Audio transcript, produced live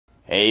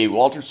Hey,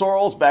 Walter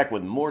Sorrells back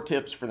with more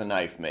tips for the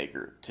knife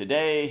maker.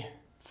 Today,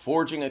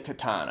 forging a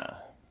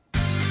katana.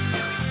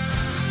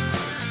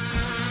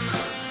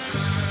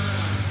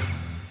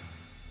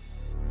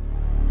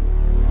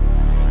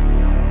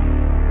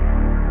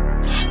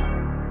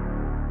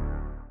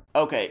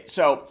 Okay,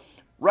 so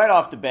right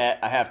off the bat,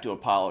 I have to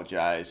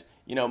apologize.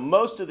 You know,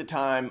 most of the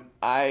time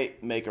I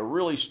make a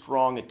really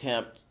strong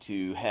attempt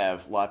to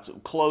have lots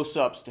of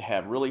close-ups, to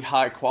have really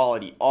high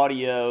quality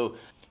audio.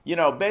 You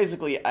know,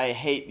 basically I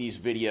hate these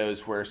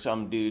videos where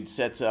some dude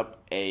sets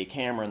up a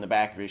camera in the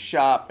back of his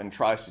shop and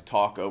tries to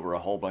talk over a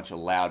whole bunch of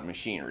loud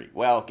machinery.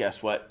 Well,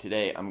 guess what?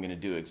 Today I'm going to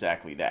do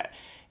exactly that.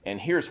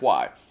 And here's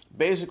why.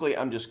 Basically,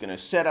 I'm just going to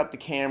set up the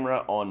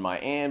camera on my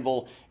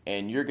anvil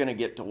and you're going to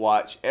get to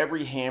watch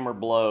every hammer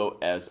blow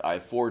as I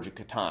forge a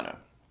katana.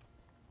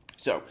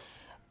 So,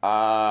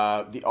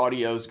 the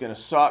audio is going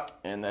to suck,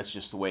 and that's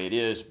just the way it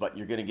is, but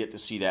you're going to get to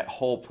see that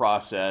whole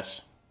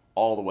process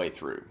all the way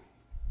through.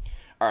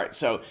 Alright,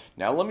 so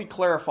now let me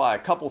clarify a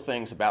couple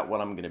things about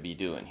what I'm going to be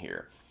doing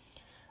here.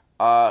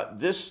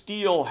 This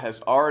steel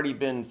has already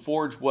been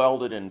forge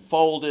welded and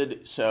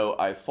folded, so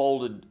I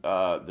folded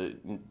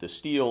the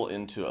steel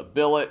into a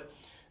billet.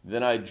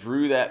 Then I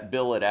drew that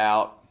billet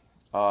out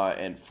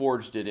and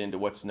forged it into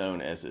what's known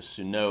as a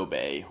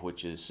sunobe,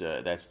 which is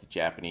that's the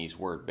Japanese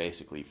word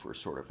basically for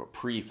sort of a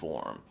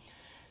preform.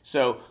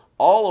 So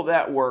all of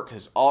that work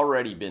has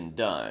already been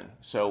done.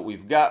 So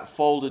we've got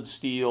folded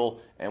steel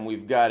and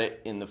we've got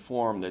it in the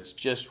form that's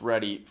just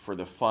ready for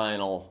the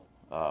final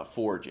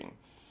forging.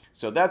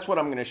 So that's what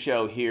I'm going to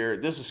show here.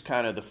 This is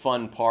kind of the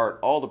fun part.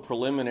 All the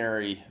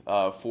preliminary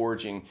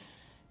forging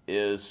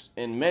is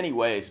in many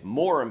ways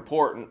more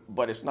important,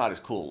 but it's not as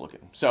cool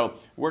looking. So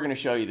we're going to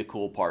show you the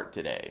cool part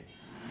today.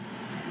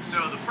 So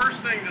the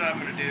first thing that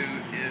I'm going to do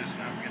is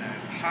I'm going to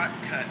hot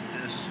cut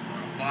this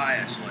on a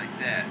bias like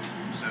that.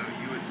 So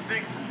you would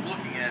think from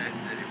looking at it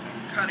that if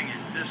I'm cutting it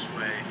this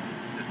way,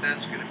 that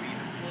that's going to be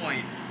the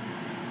point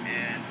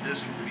and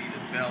this will be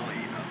the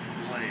belly of the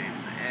blade,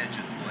 the edge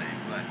of the blade,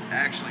 but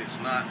actually it's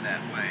not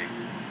that way.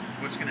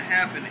 What's going to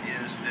happen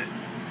is that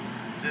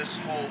this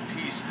whole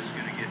piece is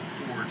going to get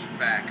forged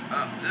back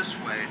up this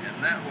way,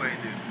 and that way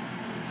the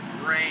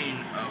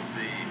grain of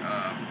the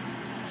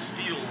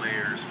steel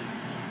layers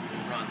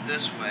will run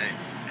this way,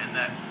 and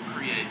that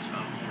creates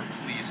a more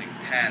pleasing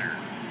pattern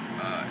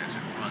as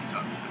it runs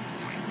up to the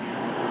point.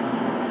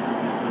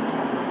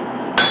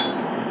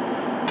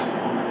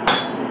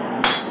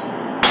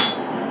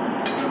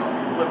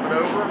 Flip it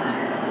over.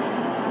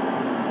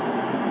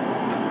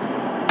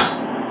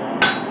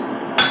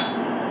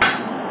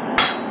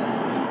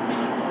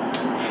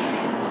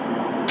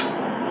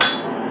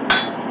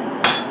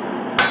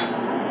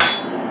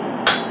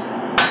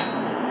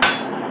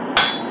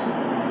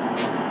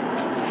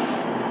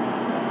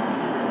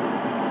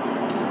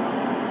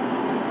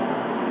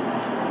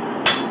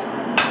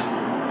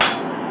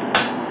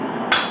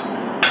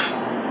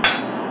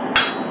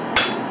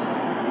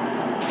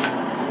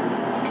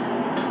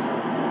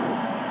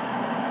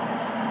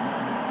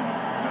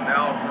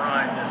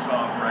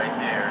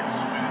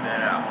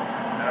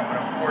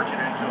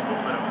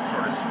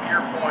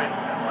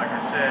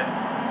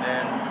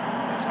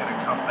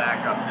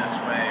 Back up this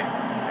way,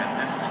 and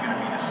this is going to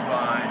be the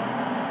spine,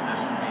 this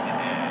will be the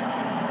edge.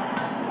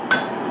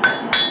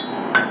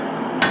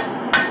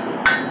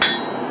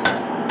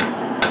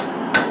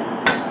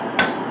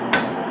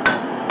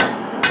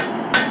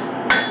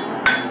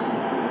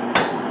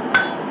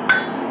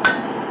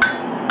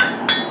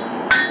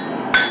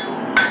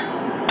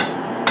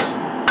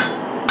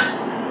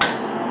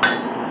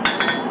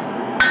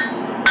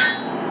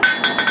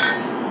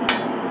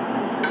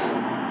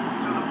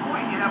 So the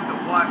point you have to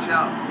watch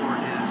out for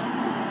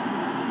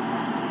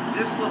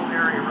this little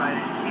area right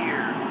in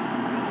here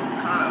will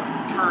kind of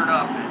turn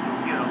up and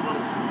you'll get a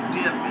little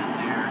dip in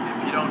there if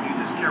you don't do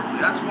this carefully.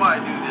 That's why I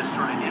do this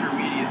sort of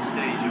intermediate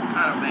stage of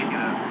kind of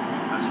making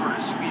a sort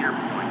of spear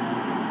point.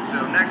 So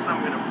next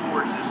I'm going to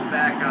forge this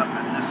back up,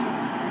 and this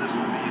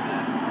will be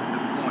the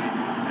point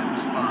and the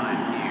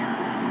spine here.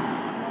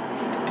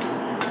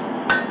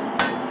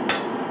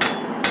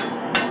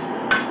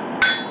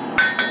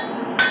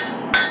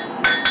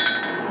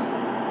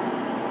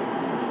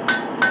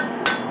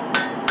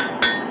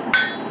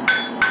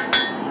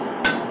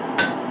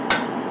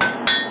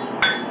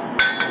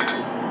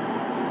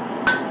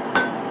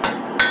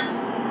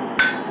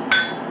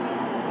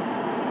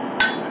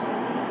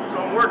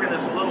 Working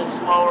this a little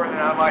slower than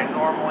I might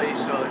normally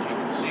so that you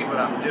can see what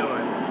I'm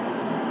doing.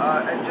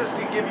 And just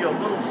to give you a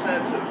little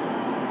sense of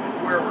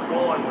where we're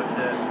going with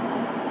this,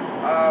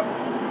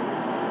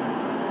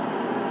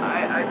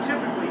 I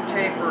typically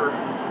taper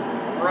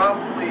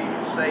roughly,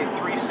 say,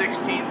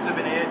 3/16ths of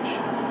an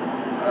inch,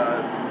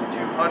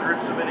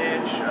 2/100ths of an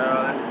inch.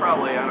 That's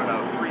probably, I don't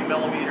know, 3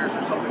 millimeters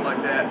or something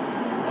like that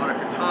on a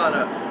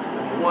katana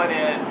from one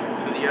end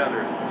to the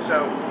other.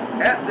 So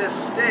at this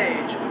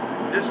stage,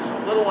 this is a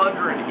little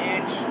under an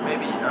inch,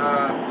 maybe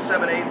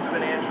 7/8ths of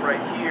an inch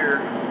right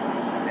here,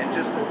 and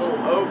just a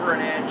little over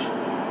an inch,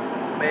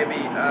 maybe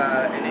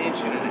an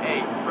inch and an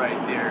eighth right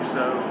there.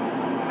 So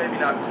maybe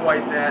not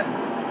quite that,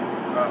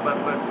 but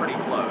pretty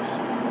close.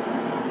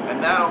 And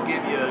that'll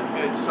give you a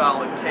good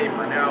solid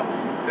taper. Now,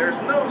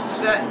 there's no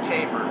set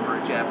taper for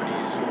a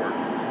Japanese sword.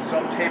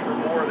 Some taper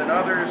more than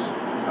others,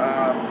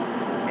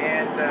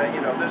 you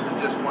know, this is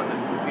just one that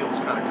feels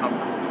kind of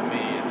comfortable to me,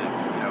 and that,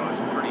 you know, is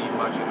pretty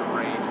much in the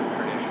range of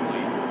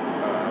traditionally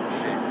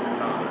shaped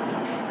katanas.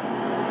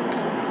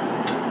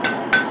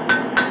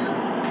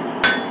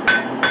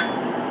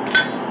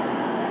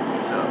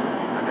 So,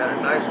 I got a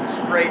nice one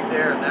straight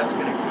there, and that's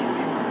going to keep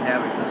me from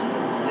having this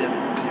little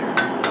divot there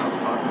that I was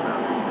talking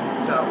about.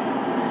 So,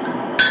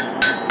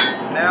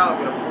 now I'm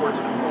going to forge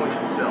the point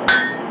itself.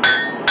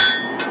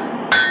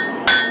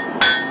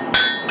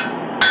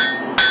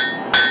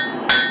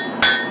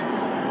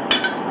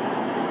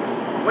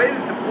 The way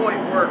that the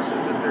point works is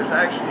that there's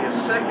actually a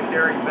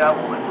secondary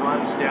bevel that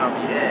runs down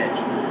the edge.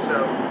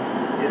 So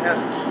it has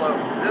to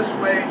slope this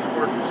way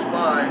towards the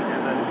spine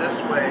and then this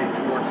way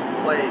towards the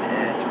blade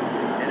edge.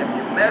 And if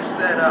you mess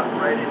that up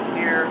right in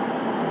here,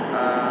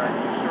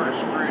 you sort of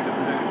screw the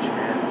pooch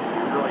and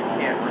you really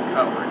can't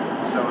recover it.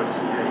 So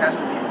it has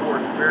to be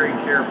forged very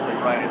carefully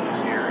right in this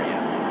area.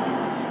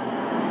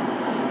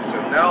 So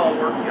now I'll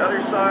work the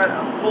other side.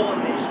 I'm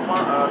pulling the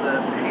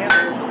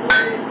handle of the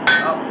blade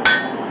up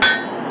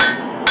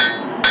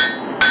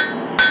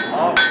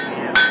off the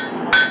handle.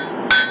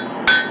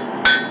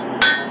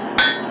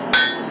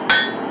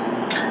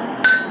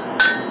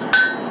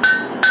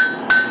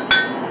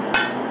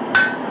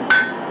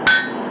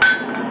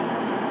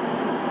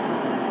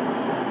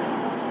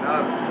 So now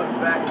I've flipped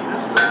back to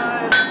this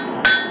side.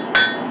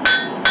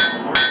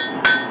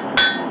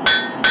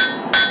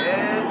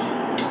 Edge.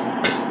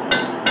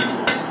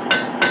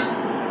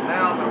 And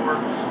now I'm going to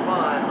work the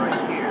spine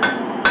right here.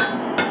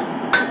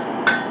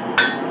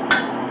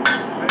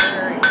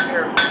 Very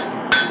carefully.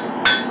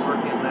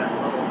 Working that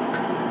little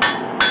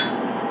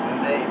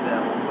sunobe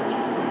bevel, which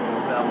is the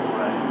little bevel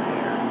right in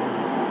there.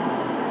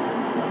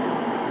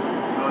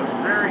 So it's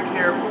very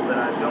careful that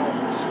I don't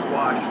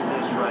squash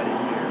this right in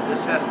here.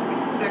 This has to be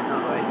thicker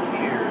right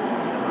here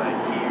than right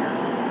here.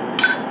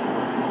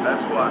 So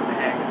that's why I'm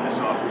hacking this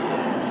off the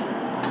edge.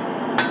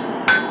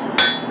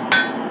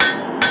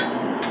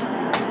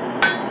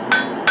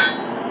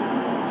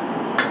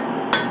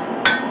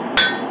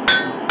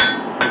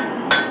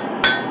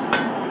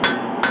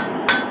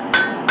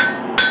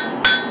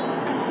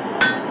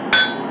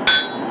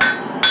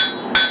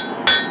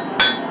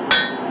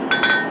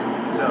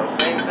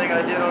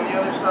 I did on the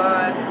other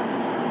side,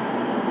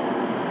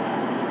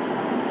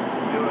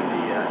 doing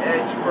the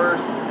edge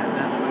first and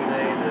then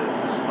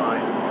the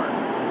spine part.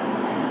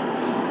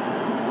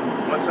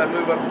 Once I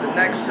move up to the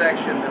next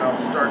section, then I'll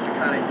start to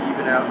kind of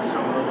even out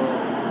some of the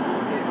little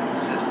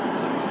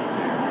inconsistencies in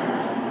there.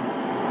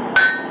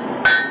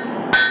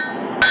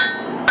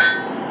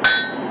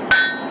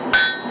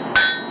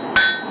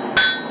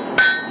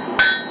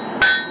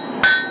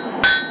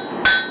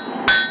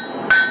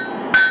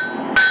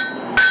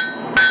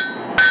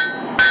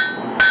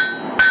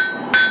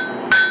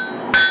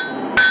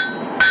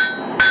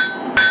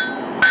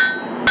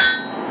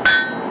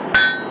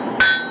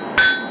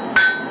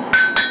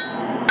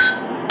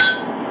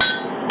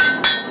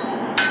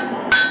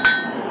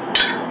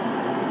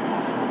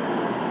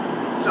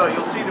 So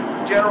you'll see the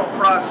general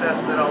process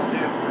that I'll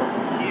do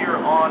from here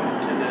on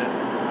to the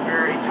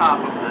very top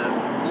of the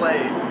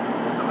blade.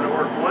 I'm going to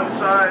work one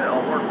side,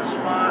 I'll work the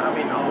spine,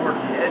 I'll work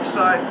the edge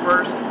side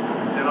first,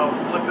 then I'll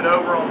flip it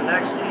over on the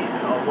next heat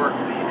and I'll work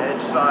the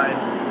edge side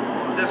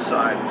on this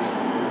side.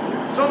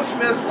 Some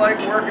smiths like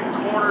working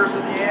corners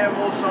of the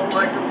anvil, some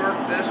like to work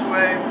this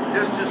way.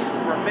 This just,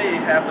 for me,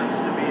 happens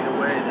to be the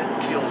way that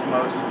feels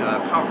most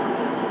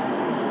comfortable.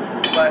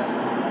 But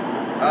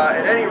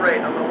at any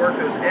rate, I'm going to work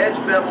those edge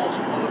bevels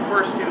on the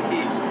first two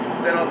heats.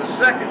 Then on the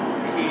second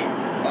heat,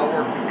 I'll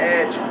work the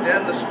edge,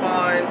 then the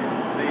spine.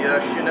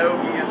 The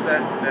sunobe is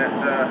that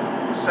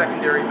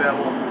secondary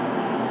bevel.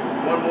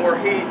 One more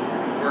heat,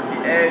 work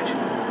the edge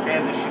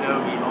and the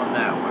sunobe on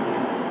that one.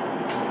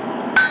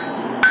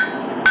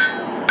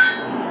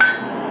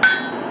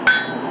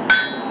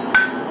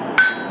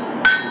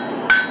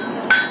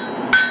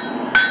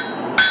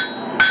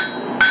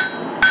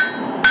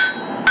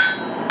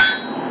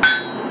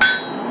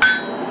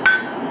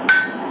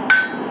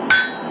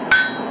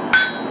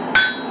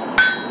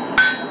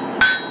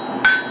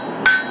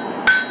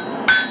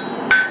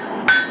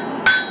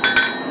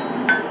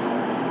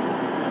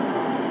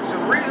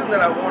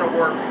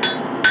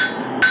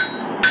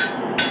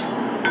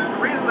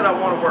 I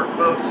want to work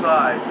both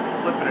sides,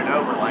 flipping it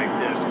over like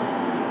this,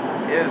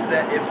 is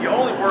that if you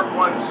only work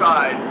one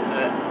side,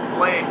 the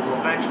blade will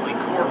eventually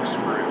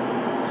corkscrew.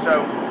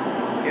 So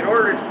in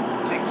order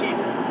to keep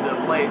the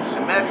blade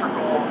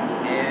symmetrical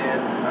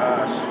and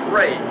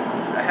straight,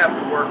 I have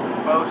to work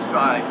both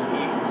sides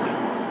equally.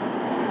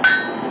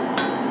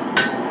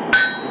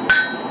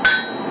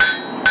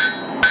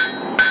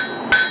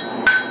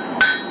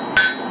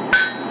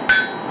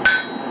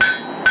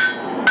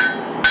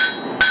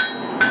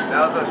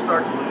 Now as I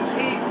start to lose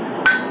heat,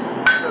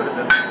 go to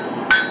the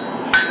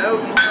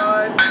sunobe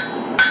side.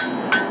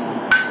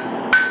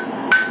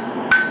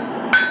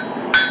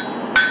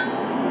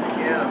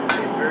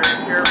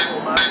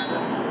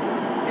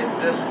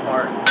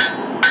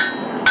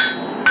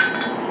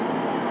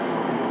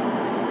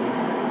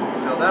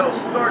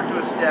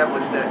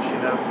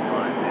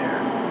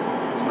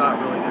 not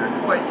really there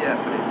quite yet,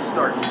 but it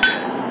starts to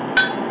get it.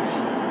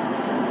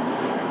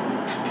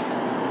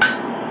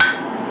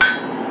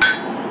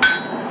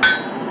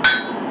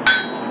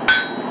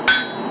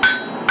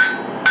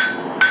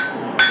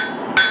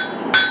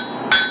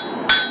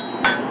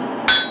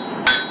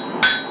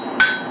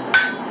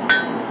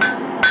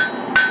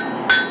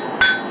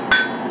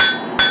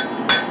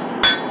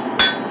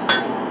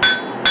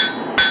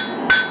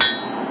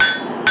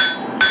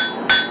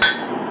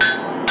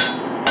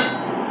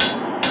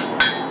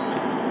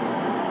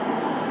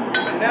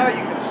 Now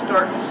you can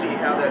start to see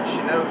how that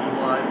shinobi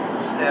line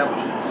has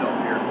established itself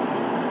here.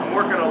 I'm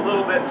working a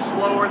little bit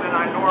slower than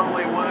I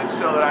normally would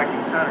so that I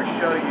can kind of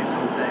show you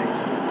some things.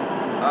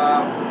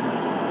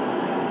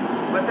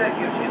 But that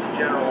gives you the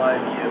general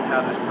idea of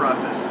how this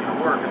process is going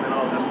to work, and then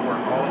I'll just work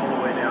all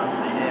the way down to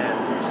the end,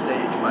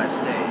 stage by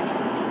stage.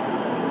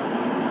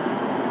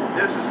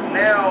 This has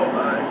now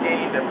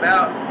gained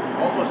about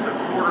almost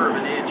 1/4 of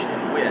an inch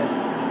in width.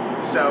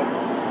 So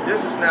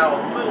this is now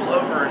a little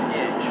over an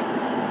inch.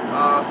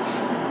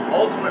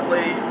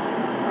 Ultimately,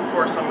 of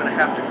course, I'm going to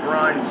have to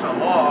grind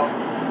some off,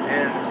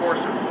 and in the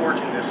course of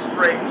forging this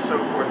straight and so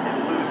forth, it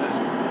loses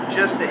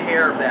just a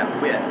hair of that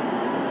width.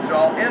 So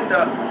I'll end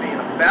up being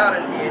about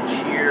an inch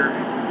here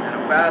and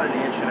about an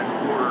inch and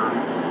 1/4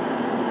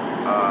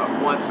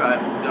 once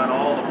I've done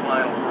all the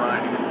final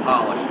grinding and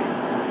polishing.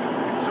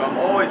 So I'm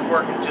always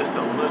working just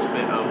a little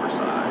bit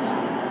oversized.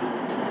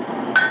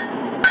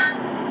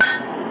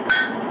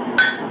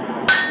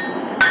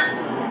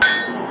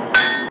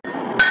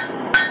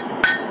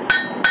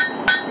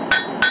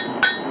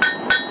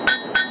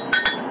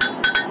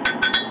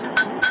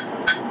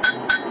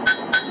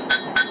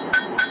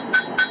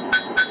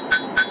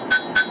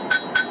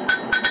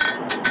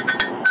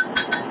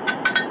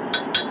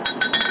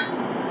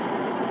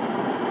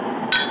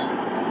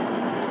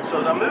 So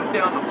as I move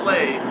down the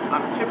blade,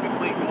 I'm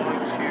typically going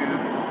to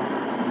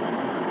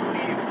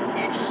leave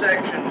each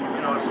section,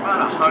 it's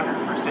about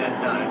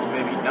 100% done. It's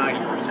maybe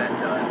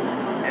 90% done.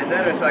 And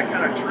then as I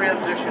kind of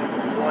transition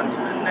from one to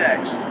the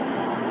next,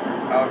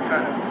 I'll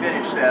kind of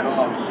finish that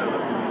off so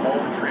that all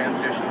the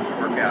transitions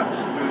work out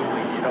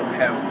smoothly. You don't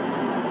have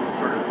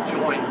sort of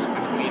joints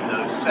between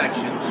those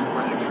sections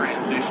where the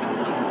transitions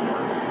don't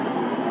work.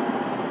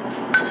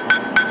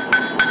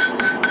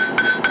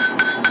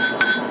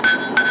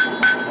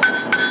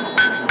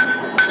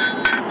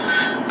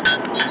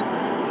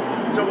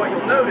 So what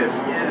you'll notice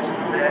is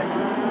that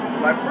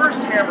my first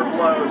hammer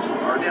blows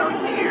are down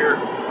here,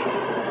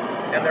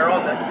 and they're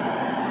on the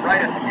right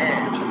at the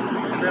edge.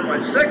 And then my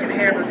second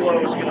hammer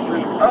blow is going to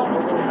move up a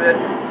little bit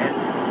and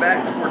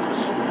back towards the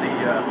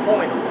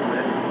point a little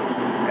bit.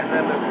 And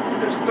then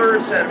this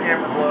third set of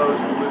hammer blows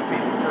will move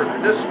even further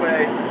this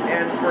way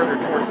and further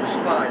towards the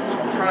spine. So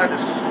I'm trying to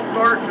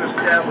start to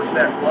establish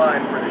that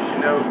line where the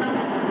shinobi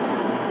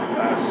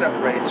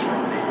separates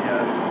from the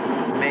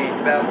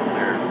main bevel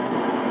there.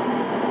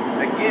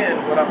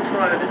 Again, what I'm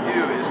trying to do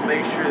is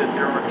make sure that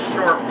there aren't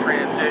sharp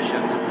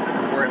transitions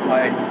where it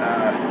might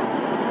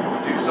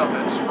do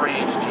something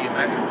strange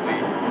geometrically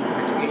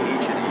between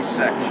each of these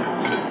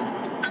sections.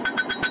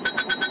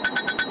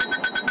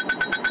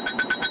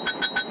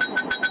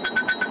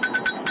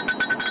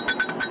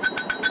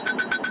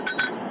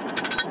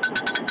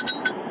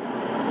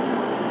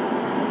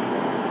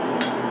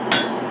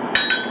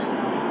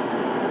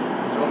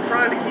 So I'm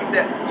trying to keep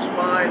that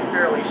spine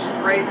fairly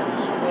straight at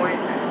this point.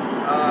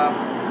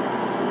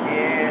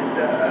 And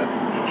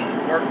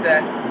work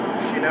that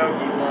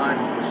shinobi line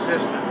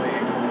consistently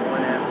from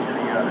one end to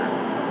the other.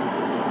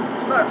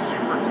 It's not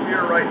super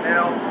clear right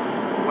now,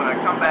 but when I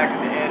come back at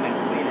the end and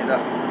clean it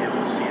up, you'll be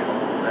able to see it a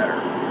little better.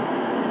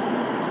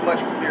 It's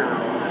much clearer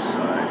on this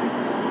side.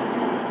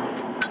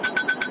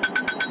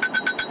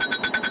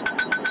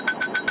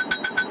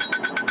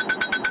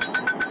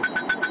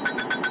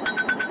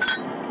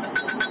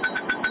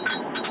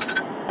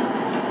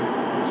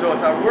 So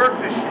as I work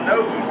the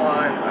shinobi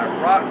line, I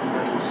rock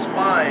the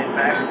spine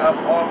back up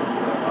off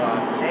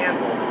the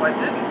handle. If I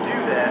didn't do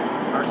that,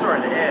 or sorry,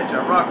 the edge,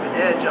 I rock the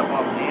edge up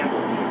off the handle.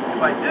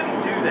 If I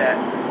didn't do that,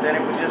 then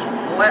it would just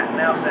flatten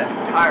out that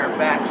entire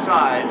back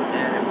side,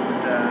 and it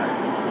would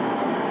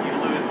you'd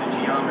lose the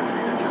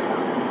geometry that you're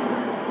working for.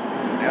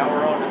 Now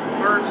we're on to the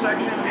third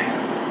section.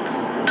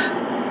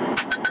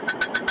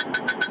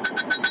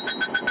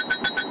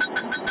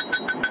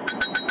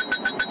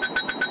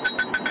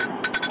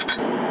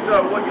 So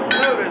what you'll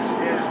notice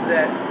is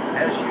that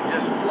as you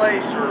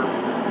displace or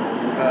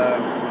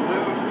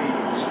move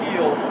the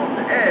steel on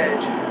the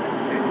edge,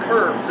 it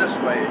curves this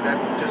way. That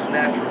just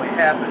naturally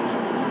happens.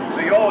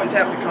 So you always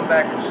have to come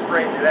back and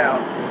straighten it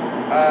out.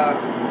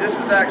 This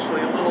is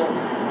actually a little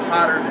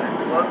hotter than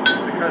it looks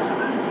because of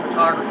the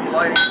photography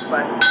lighting,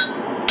 but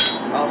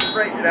I'll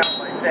straighten it out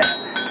like that.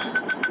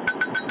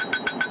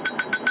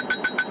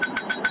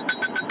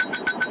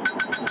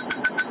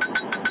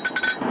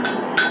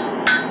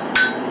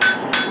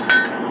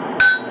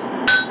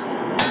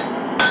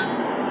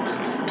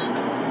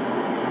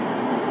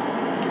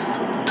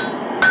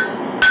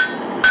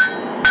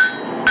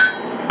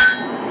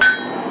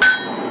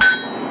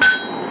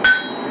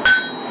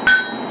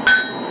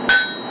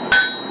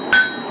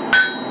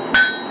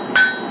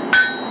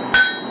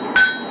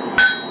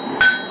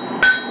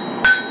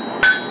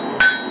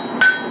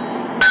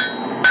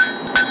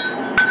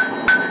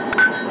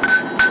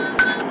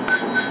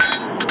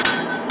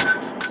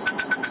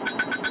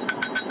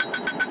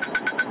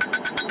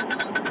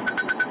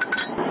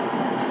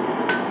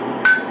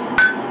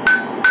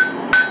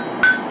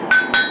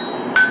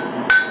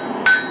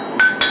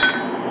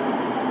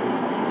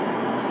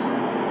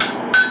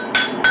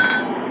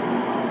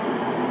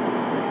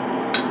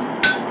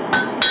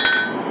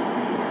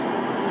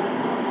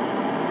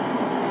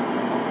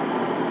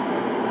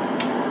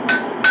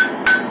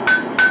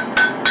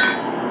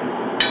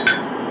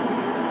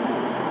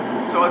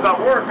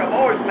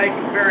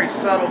 very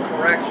subtle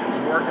corrections,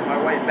 working my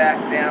way back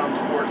down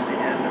towards the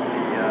end of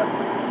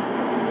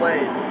the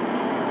blade.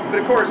 But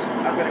of course,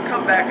 I'm going to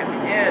come back at the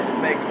end and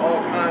make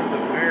all kinds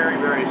of very,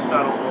 very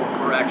subtle little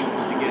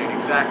corrections to get it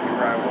exactly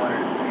where I want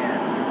it at the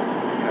end.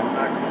 You know, I'm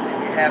not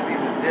completely happy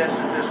with this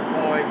at this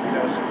point, you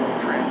know, some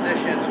little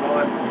transitions and all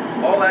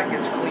that. All that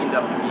gets cleaned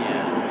up at the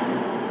end.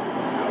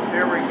 So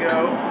there we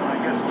go. I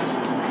guess this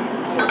is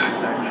the fourth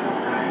section.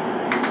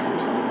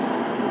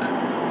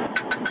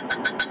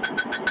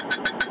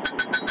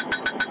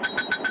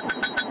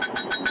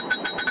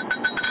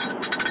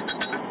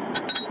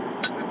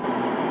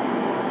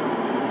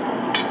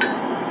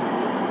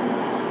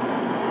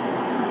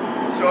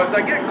 So as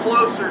I get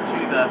closer to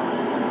the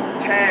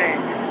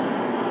tang,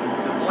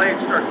 the blade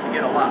starts to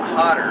get a lot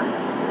hotter.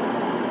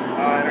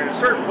 And at a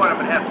certain point I'm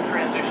going to have to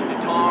transition to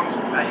tongs.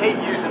 I hate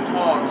using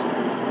tongs.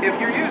 If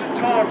you're using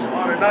tongs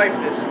on a knife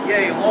that's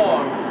yay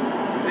long,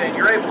 then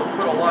you're able to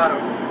put a lot of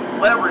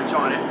leverage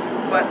on it.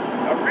 But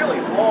a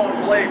really long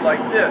blade like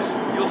this,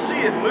 you'll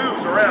see it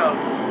moves around.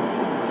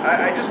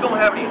 I just don't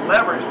have any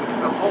leverage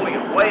because I'm holding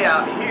it way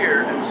out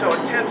here, and so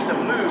it tends to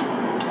move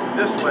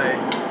this way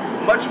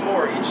much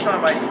more. Each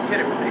time I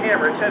hit it with the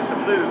hammer, it tends to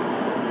move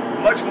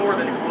much more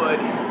than it would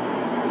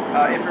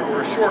if it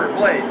were a shorter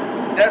blade.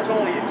 That's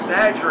only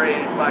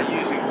exaggerated by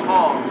using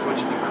tongs, which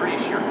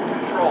decrease your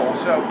control.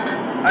 So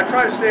I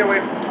try to stay away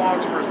from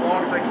tongs for as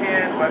long as I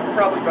can, but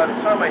probably by the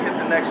time I hit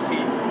the next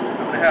heat,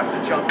 I'm going to have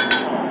to jump to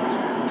tongs.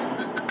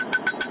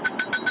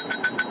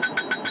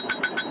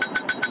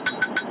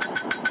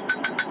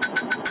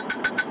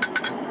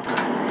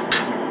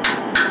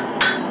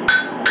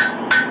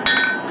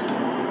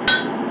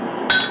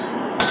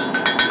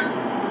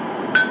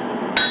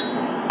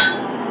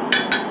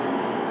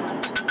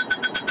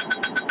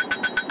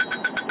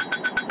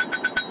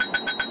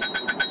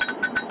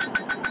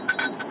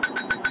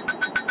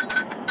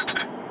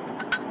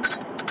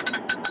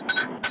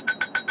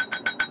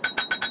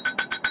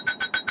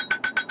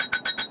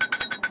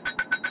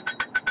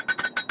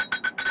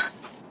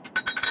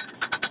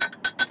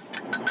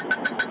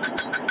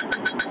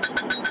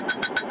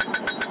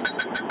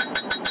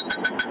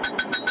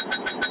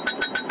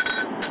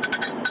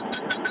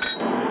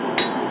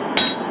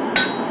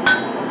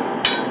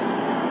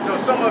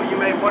 Some of you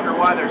may wonder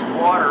why there's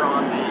water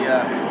on the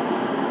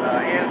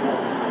anvil.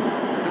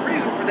 The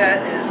reason for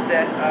that is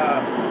that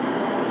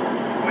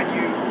when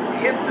you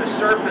hit the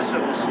surface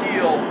of the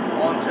steel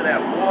onto that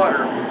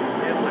water,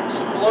 it'll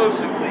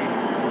explosively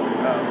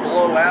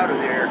blow out of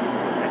there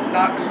and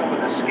knock some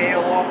of the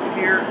scale off of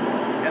here,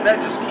 and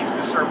that just keeps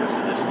the surface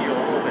of the steel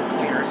a little bit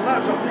cleaner. It's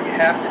not something that you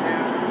have to do,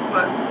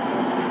 but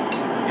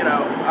you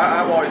know,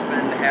 I've always been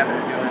in the habit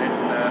of doing it,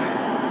 and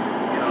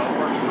you know, it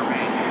works for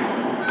me.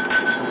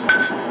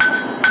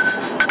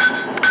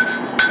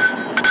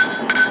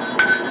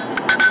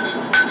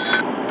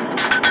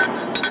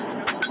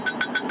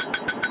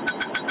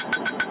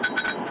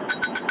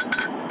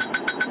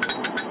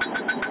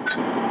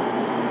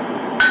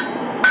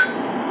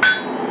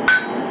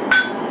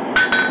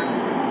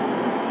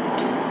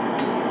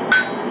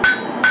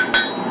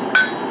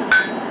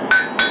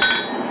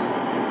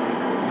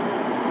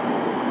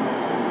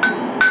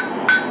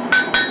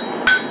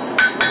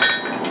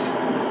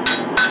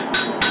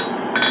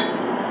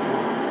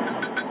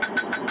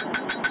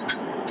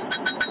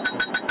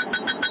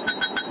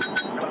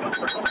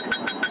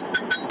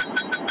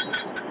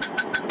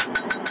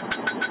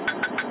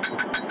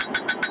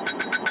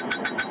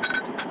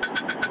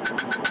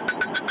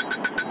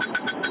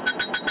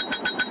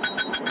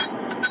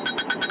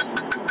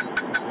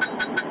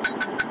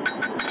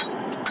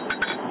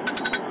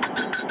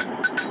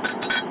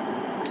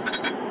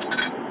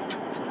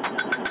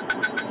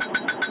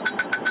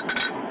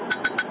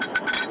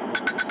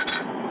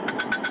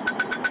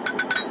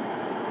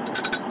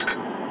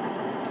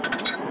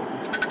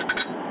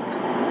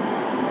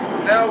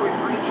 Now we've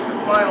reached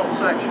the final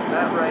section.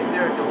 That right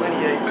there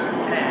delineates the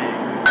tang.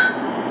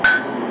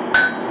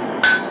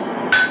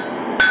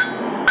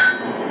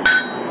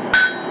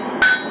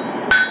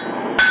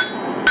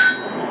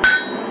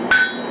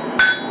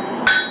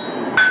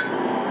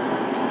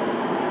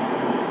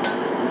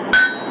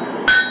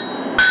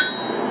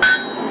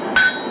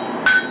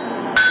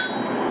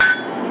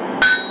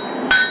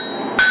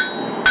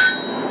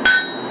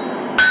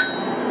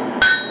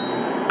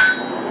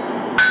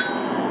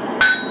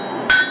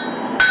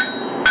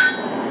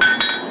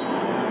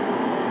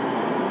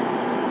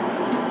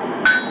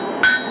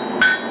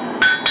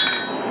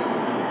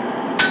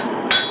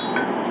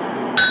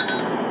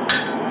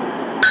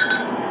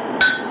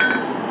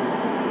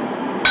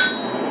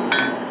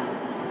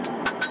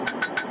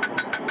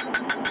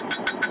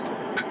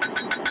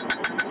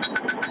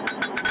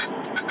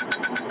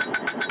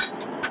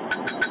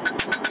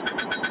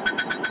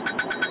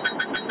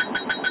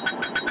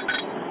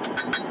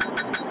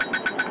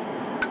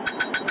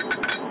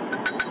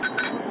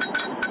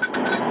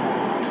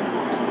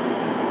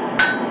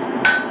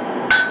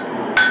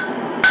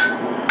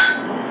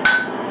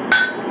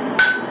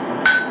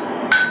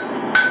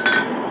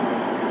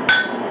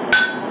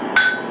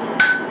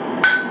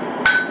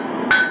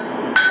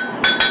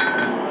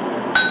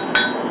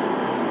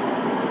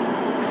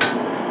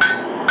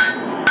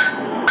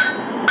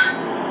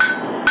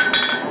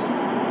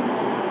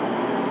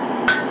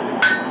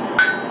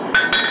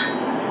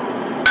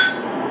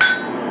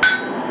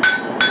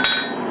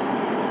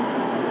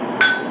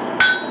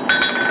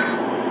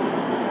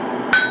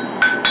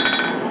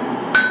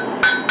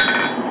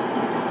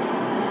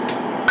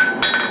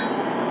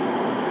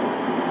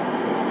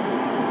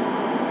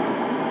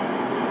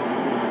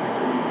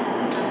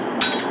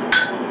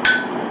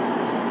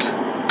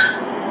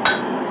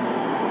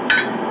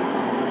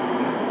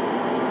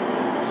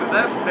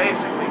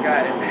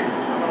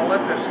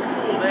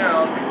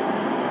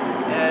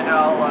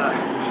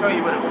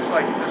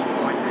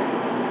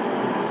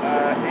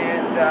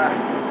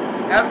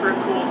 After it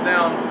cools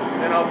down,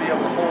 then I'll be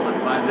able to hold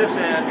it by this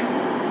end,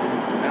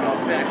 and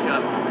I'll finish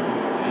up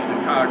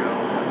the cargo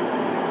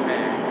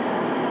tag.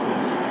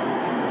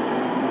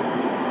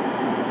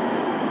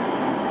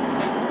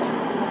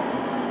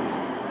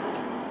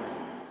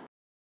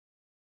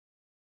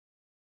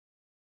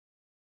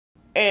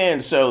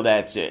 And so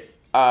that's it.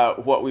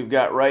 What we've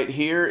got right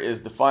here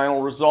is the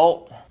final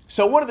result.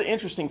 So one of the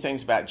interesting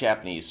things about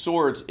Japanese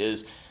swords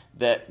is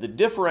that the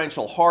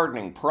differential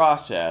hardening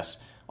process,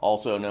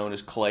 also known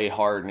as clay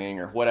hardening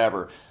or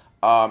whatever,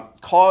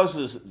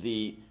 causes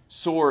the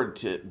sword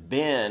to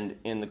bend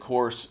in the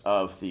course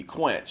of the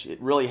quench.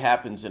 It really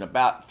happens in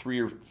about three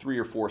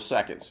or 4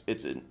 seconds.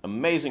 It's an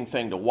amazing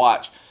thing to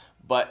watch,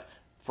 but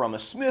from a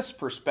smith's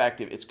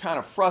perspective, it's kind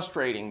of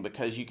frustrating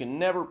because you can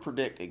never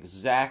predict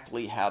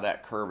exactly how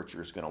that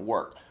curvature is going to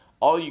work.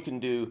 All you can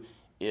do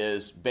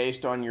is,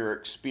 based on your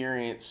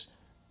experience,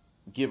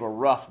 give a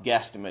rough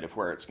guesstimate of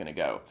where it's going to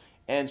go.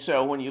 And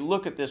so when you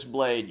look at this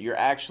blade, you're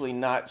actually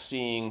not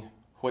seeing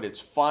what its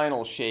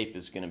final shape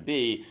is going to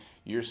be.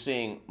 You're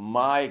seeing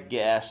my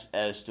guess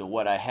as to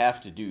what I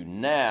have to do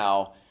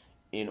now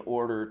in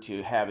order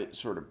to have it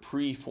sort of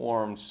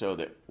preformed so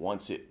that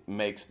once it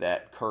makes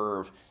that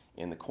curve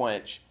in the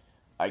quench,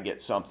 I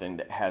get something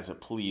that has a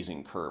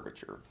pleasing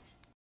curvature.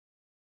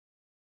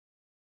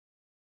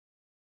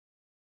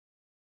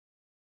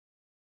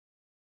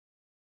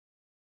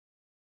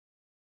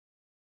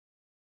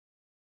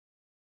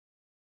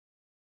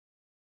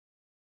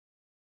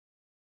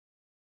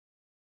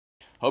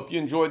 Hope you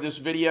enjoyed this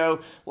video.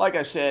 Like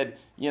I said,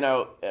 you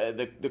know,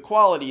 the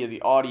quality of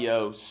the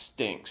audio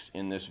stinks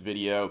in this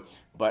video,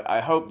 but I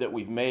hope that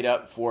we've made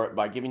up for it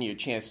by giving you a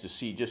chance to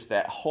see just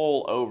that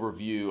whole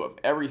overview of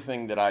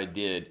everything that I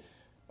did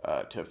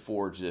to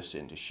forge this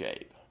into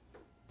shape.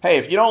 Hey,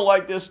 if you don't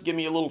like this, give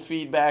me a little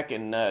feedback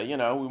and, you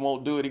know, we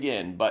won't do it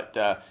again. But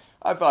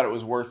I thought it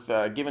was worth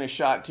giving a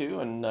shot to,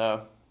 and,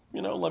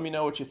 you know, let me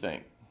know what you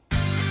think.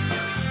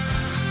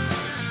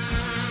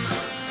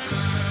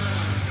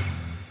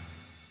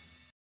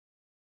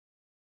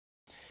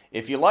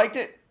 If you liked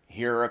it,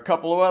 here are a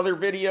couple of other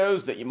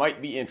videos that you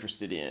might be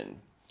interested in.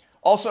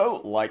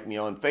 Also, like me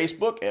on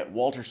Facebook at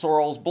Walter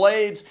Sorrells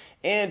Blades,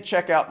 and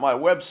check out my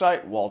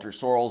website,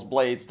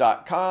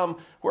 waltersorrellsblades.com,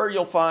 where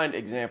you'll find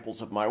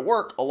examples of my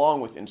work along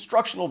with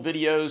instructional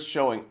videos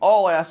showing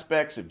all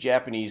aspects of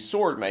Japanese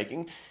sword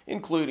making,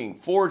 including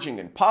forging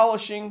and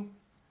polishing,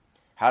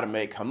 how to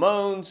make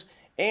hamones,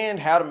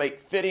 and how to make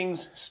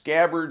fittings,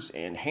 scabbards,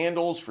 and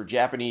handles for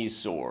Japanese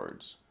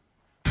swords.